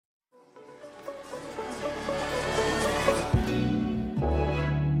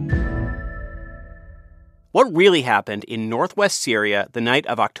What really happened in northwest Syria the night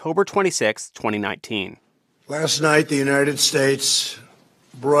of October 26, 2019? Last night, the United States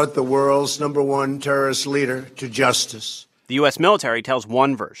brought the world's #1 terrorist leader to justice. The U.S. military tells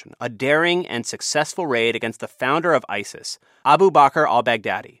one version, a daring and successful raid against the founder of ISIS, Abu Bakr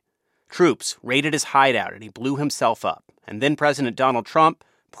al-Baghdadi. Troops raided his hideout and he blew himself up. And then President Donald Trump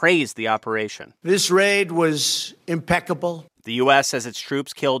praised the operation. This raid was impeccable. The U.S. says its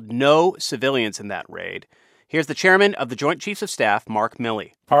troops killed no civilians in that raid. Here's the chairman of the Joint Chiefs of Staff, Mark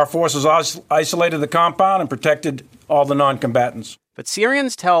Milley. Our forces isolated the compound and protected all the non-combatants. But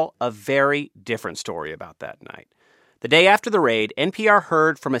Syrians tell a very different story about that night. The day after the raid, NPR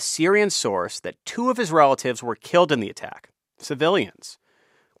heard from a Syrian source that 2 of his relatives were killed in the attack, civilians.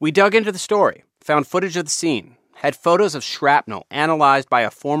 We dug into the story, found footage of the scene, had photos of shrapnel analyzed by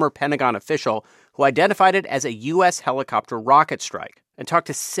a former Pentagon official who identified it as a U.S. helicopter rocket strike, and talked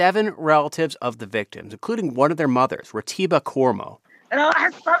to 7 relatives of the victims, including one of their mothers, Ratiba Kormo.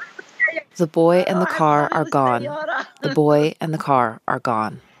 The boy and the car are gone. The boy and the car are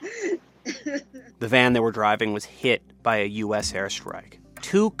gone. The van they were driving was hit by a U.S. airstrike.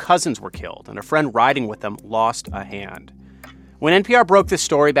 2 cousins were killed, and a friend riding with them lost a hand. When NPR broke this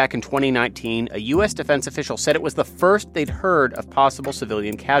story back in 2019, a U.S. defense official said it was the first they'd heard of possible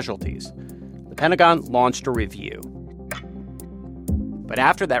civilian casualties. The Pentagon launched a review. But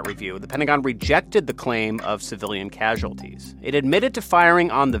after that review, the Pentagon rejected the claim of civilian casualties. It admitted to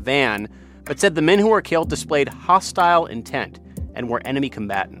firing on the van, but said the men who were killed displayed hostile intent and were enemy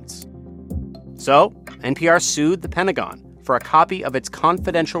combatants. So, NPR sued the Pentagon for a copy of its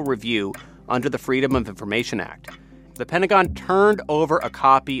confidential review under the Freedom of Information Act. The Pentagon turned over a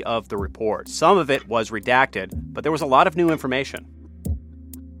copy of the report. Some of it was redacted, but there was a lot of new information.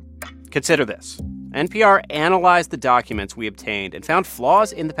 Consider this. NPR analyzed the documents we obtained and found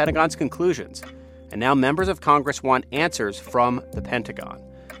flaws in the Pentagon's conclusions. And now members of Congress want answers from the Pentagon.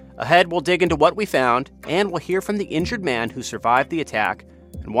 Ahead, we'll dig into what we found, and we'll hear from the injured man who survived the attack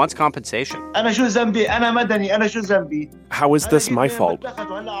and wants compensation. How is this my fault?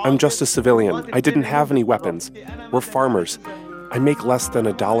 I'm just a civilian. I didn't have any weapons. We're farmers. I make less than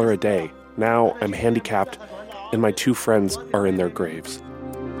 $1 a day. Now I'm handicapped, and my 2 friends are in their graves.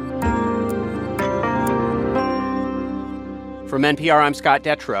 From NPR, I'm Scott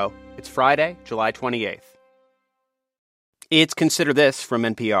Detrow. It's Friday, July 28th. It's Consider This from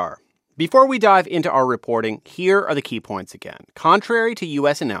NPR. Before we dive into our reporting, here are the key points again. Contrary to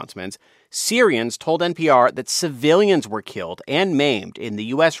U.S. announcements, Syrians told NPR that civilians were killed and maimed in the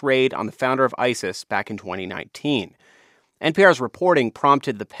U.S. raid on the founder of ISIS back in 2019. NPR's reporting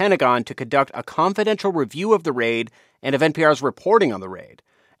prompted the Pentagon to conduct a confidential review of the raid and of NPR's reporting on the raid,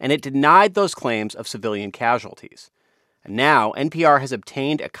 and it denied those claims of civilian casualties. And now NPR has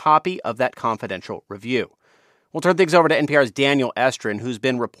obtained a copy of that confidential review. We'll turn things over to NPR's Daniel Estrin, who's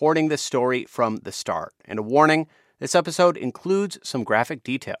been reporting this story from the start. And a warning, this episode includes some graphic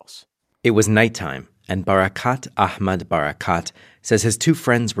details. It was nighttime, and Barakat Ahmad Barakat says his 2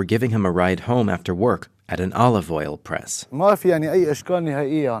 friends were giving him a ride home after work at an olive oil press.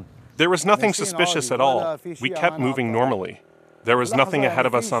 There was nothing suspicious at all. We kept moving normally. There was nothing ahead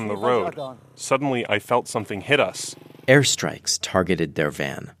of us on the road. Suddenly, I felt something hit us. Airstrikes targeted their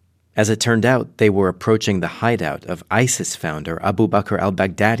van. As it turned out, they were approaching the hideout of ISIS founder Abu Bakr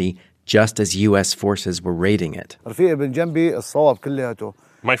al-Baghdadi just as U.S. forces were raiding it.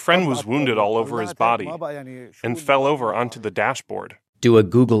 My friend was wounded all over his body and fell over onto the dashboard. Do a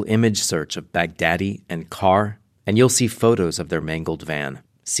Google image search of Baghdadi and car, and you'll see photos of their mangled van,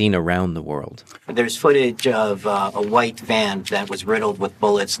 seen around the world. There's footage of a white van that was riddled with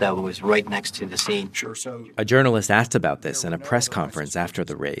bullets that was right next to the scene. A journalist asked about this in a press conference after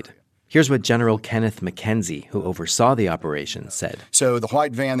the raid. Here's what General Kenneth McKenzie, who oversaw the operation, said. So the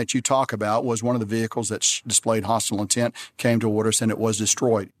white van that you talk about was one of the vehicles that displayed hostile intent, came toward us, and it was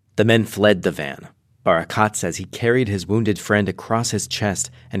destroyed. The men fled the van. Barakat says he carried his wounded friend across his chest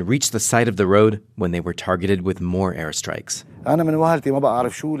and reached the side of the road when they were targeted with more airstrikes.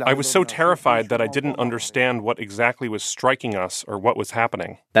 I was so terrified that I didn't understand what exactly was striking us or what was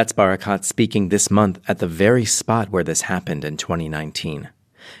happening. That's Barakat speaking this month at the very spot where this happened in 2019.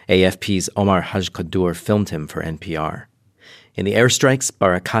 AFP's Omar Hajkadur filmed him for NPR. In the airstrikes,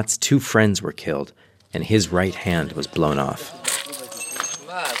 Barakat's 2 friends were killed, and his right hand was blown off.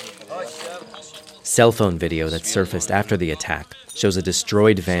 Cell phone video that surfaced after the attack shows a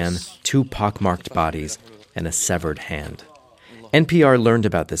destroyed van, 2 pockmarked bodies, and a severed hand. NPR learned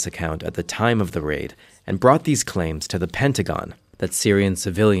about this account at the time of the raid and brought these claims to the Pentagon that Syrian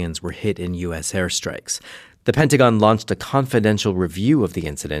civilians were hit in U.S. airstrikes. The Pentagon launched a confidential review of the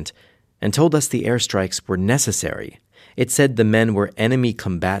incident, and told us the airstrikes were necessary. It said the men were enemy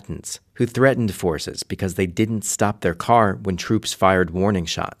combatants who threatened forces because they didn't stop their car when troops fired warning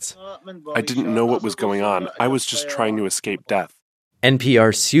shots. I didn't know what was going on. I was just trying to escape death.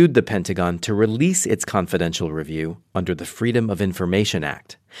 NPR sued the Pentagon to release its confidential review under the Freedom of Information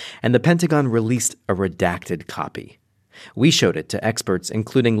Act, and the Pentagon released a redacted copy. We showed it to experts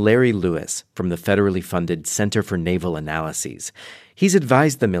including Larry Lewis from the federally funded Center for Naval Analyses. He's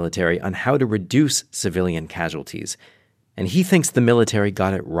advised the military on how to reduce civilian casualties, and he thinks the military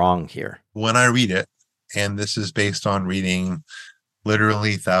got it wrong here. When I read it, and this is based on reading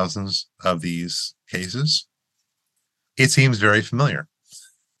literally thousands of these cases, it seems very familiar.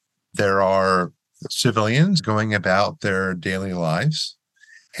 There are civilians going about their daily lives,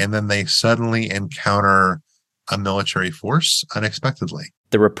 and then they suddenly encounter a military force unexpectedly.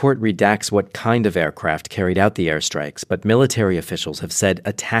 The report redacts what kind of aircraft carried out the airstrikes, but military officials have said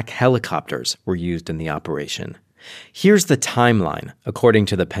attack helicopters were used in the operation. Here's the timeline, according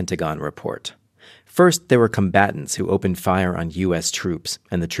to the Pentagon report. First, there were combatants who opened fire on U.S. troops,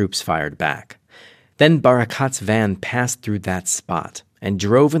 and the troops fired back. Then Barakat's van passed through that spot and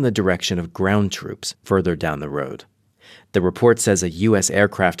drove in the direction of ground troops further down the road. The report says a U.S.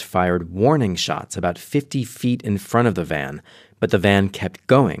 aircraft fired warning shots about 50 feet in front of the van, but the van kept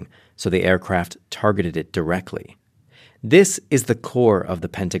going, so the aircraft targeted it directly. This is the core of the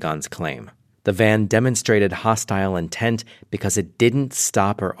Pentagon's claim. The van demonstrated hostile intent because it didn't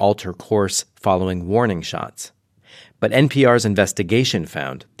stop or alter course following warning shots. But NPR's investigation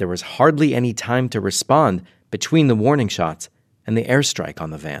found there was hardly any time to respond between the warning shots and the airstrike on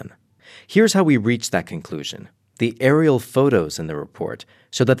the van. Here's how we reached that conclusion. The aerial photos in the report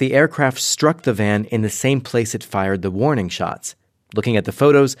show that the aircraft struck the van in the same place it fired the warning shots. Looking at the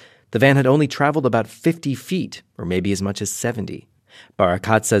photos, the van had only traveled about 50 feet, or maybe as much as 70.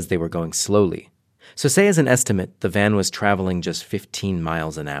 Barakat says they were going slowly. So say as an estimate, the van was traveling just 15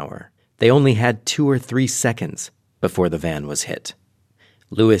 miles an hour. They only had 2 or 3 seconds before the van was hit.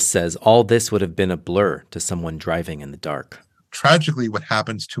 Lewis says all this would have been a blur to someone driving in the dark. Tragically, what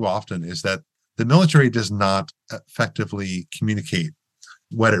happens too often is that the military does not effectively communicate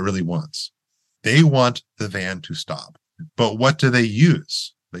what it really wants. They want the van to stop. But what do they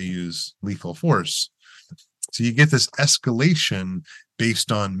use? They use lethal force. So you get this escalation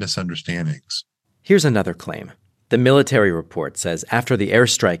based on misunderstandings. Here's another claim. The military report says after the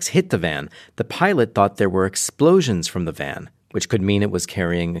airstrikes hit the van, the pilot thought there were explosions from the van, which could mean it was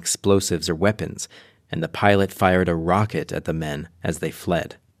carrying explosives or weapons, and the pilot fired a rocket at the men as they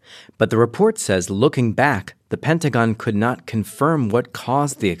fled. But the report says, looking back, the Pentagon could not confirm what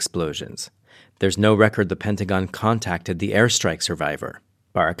caused the explosions. There's no record the Pentagon contacted the airstrike survivor.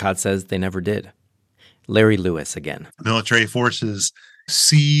 Barakat says they never did. Larry Lewis again. Military forces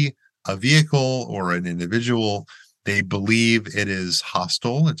see a vehicle or an individual. They believe it is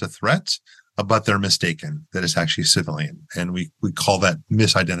hostile, it's a threat, but they're mistaken, that it's actually civilian. And we call that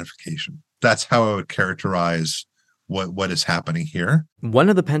misidentification. That's how I would characterize what is happening here. One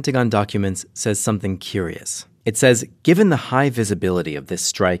of the Pentagon documents says something curious. It says, given the high visibility of this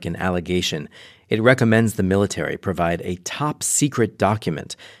strike and allegation, it recommends the military provide a top-secret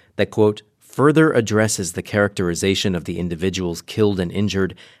document that, quote, further addresses the characterization of the individuals killed and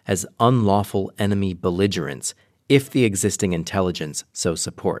injured as unlawful enemy belligerents, if the existing intelligence so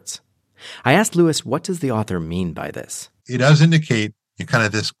supports. I asked Lewis, what does the author mean by this? It does indicate kind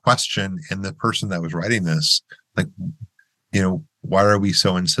of this question in the person that was writing this, like, why are we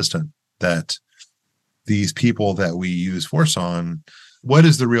so insistent that these people that we use force on, what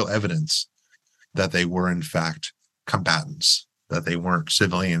is the real evidence that they were in fact combatants, that they weren't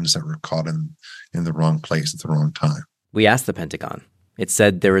civilians that were caught in the wrong place at the wrong time? We asked the Pentagon. It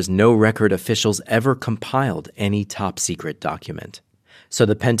said there is no record officials ever compiled any top-secret document. So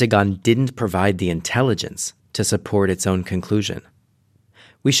the Pentagon didn't provide the intelligence to support its own conclusion.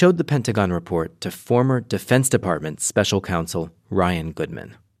 We showed the Pentagon report to former Defense Department Special Counsel Ryan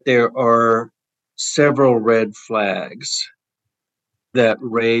Goodman. There are several red flags that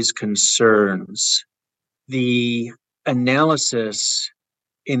raise concerns. The analysis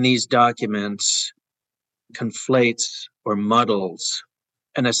in these documents conflates or muddles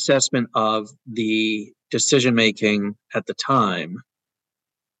an assessment of the decision-making at the time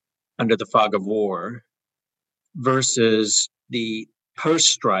under the fog of war versus the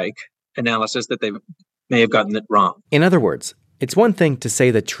post-strike analysis that they may have gotten it wrong. In other words, it's one thing to say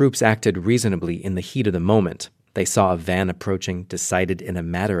that troops acted reasonably in the heat of the moment. They saw a van approaching, decided in a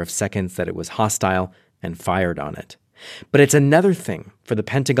matter of seconds that it was hostile, and fired on it. But it's another thing for the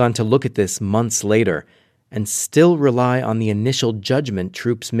Pentagon to look at this months later and still rely on the initial judgment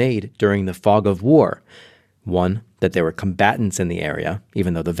troops made during the fog of war. One, that there were combatants in the area,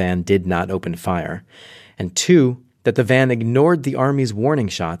 even though the van did not open fire. And two, that the van ignored the Army's warning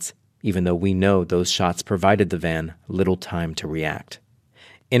shots, even though we know those shots provided the van little time to react.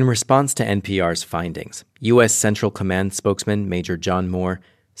 In response to NPR's findings, U.S. Central Command spokesman Major John Moore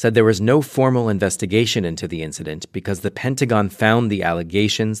said there was no formal investigation into the incident because the Pentagon found the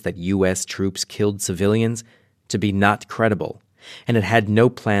allegations that U.S. troops killed civilians to be not credible, and it had no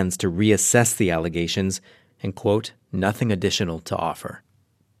plans to reassess the allegations and, quote, nothing additional to offer.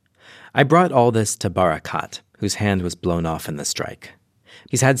 I brought all this to Barakat, whose hand was blown off in the strike.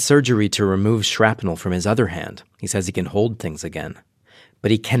 He's had surgery to remove shrapnel from his other hand. He says he can hold things again.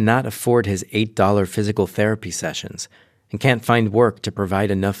 But he cannot afford his $8 physical therapy sessions and can't find work to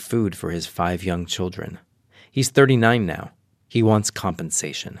provide enough food for his 5 young children. He's 39 now. He wants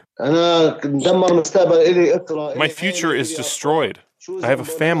compensation. My future is destroyed. I have a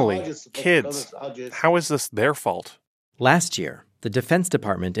family, kids. How is this their fault? Last year, the Defense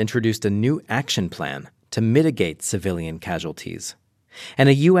Department introduced a new action plan to mitigate civilian casualties. And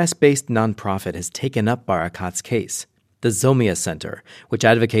a U.S.-based nonprofit has taken up Barakat's case, the Zomia Center, which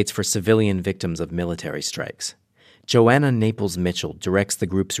advocates for civilian victims of military strikes. Joanna Naples Mitchell directs the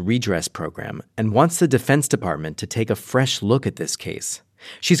group's redress program and wants the Defense Department to take a fresh look at this case.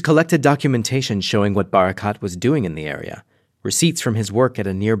 She's collected documentation showing what Barakat was doing in the area, receipts from his work at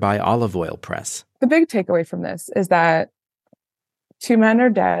a nearby olive oil press. The big takeaway from this is that 2 men are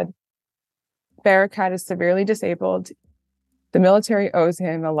dead. Barakat is severely disabled. The military owes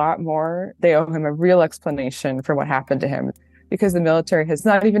him a lot more. They owe him a real explanation for what happened to him because the military has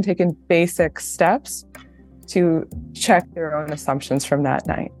not even taken basic steps to check their own assumptions from that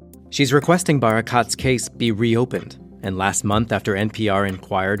night. She's requesting Barakat's case be reopened. And last month, after NPR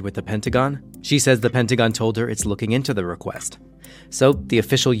inquired with the Pentagon, she says the Pentagon told her it's looking into the request. So the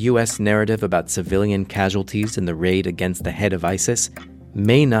official U.S. narrative about civilian casualties in the raid against the head of ISIS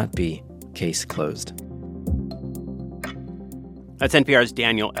may not be case closed. That's NPR's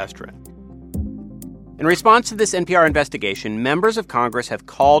Daniel Estrin. In response to this NPR investigation, members of Congress have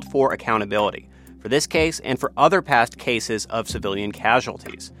called for accountability for this case and for other past cases of civilian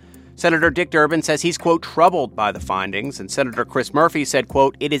casualties. Senator Dick Durbin says he's, quote, troubled by the findings, and Senator Chris Murphy said,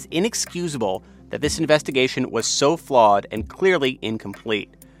 quote, it is inexcusable that this investigation was so flawed and clearly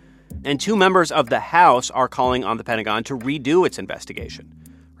incomplete. And 2 members of the House are calling on the Pentagon to redo its investigation.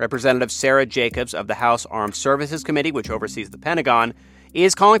 Representative Sarah Jacobs of the House Armed Services Committee, which oversees the Pentagon,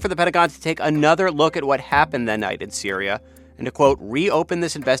 is calling for the Pentagon to take another look at what happened that night in Syria and to, quote, reopen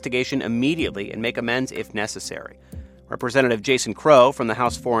this investigation immediately and make amends if necessary. Representative Jason Crow from the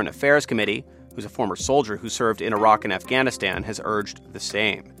House Foreign Affairs Committee, who's a former soldier who served in Iraq and Afghanistan, has urged the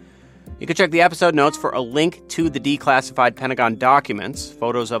same. You can check the episode notes for a link to the declassified Pentagon documents,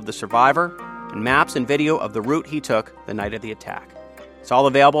 photos of the survivor, and maps and video of the route he took the night of the attack. It's all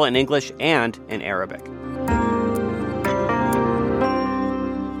available in English and in Arabic.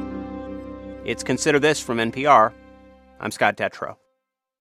 It's Consider This from NPR. I'm Scott Detrow.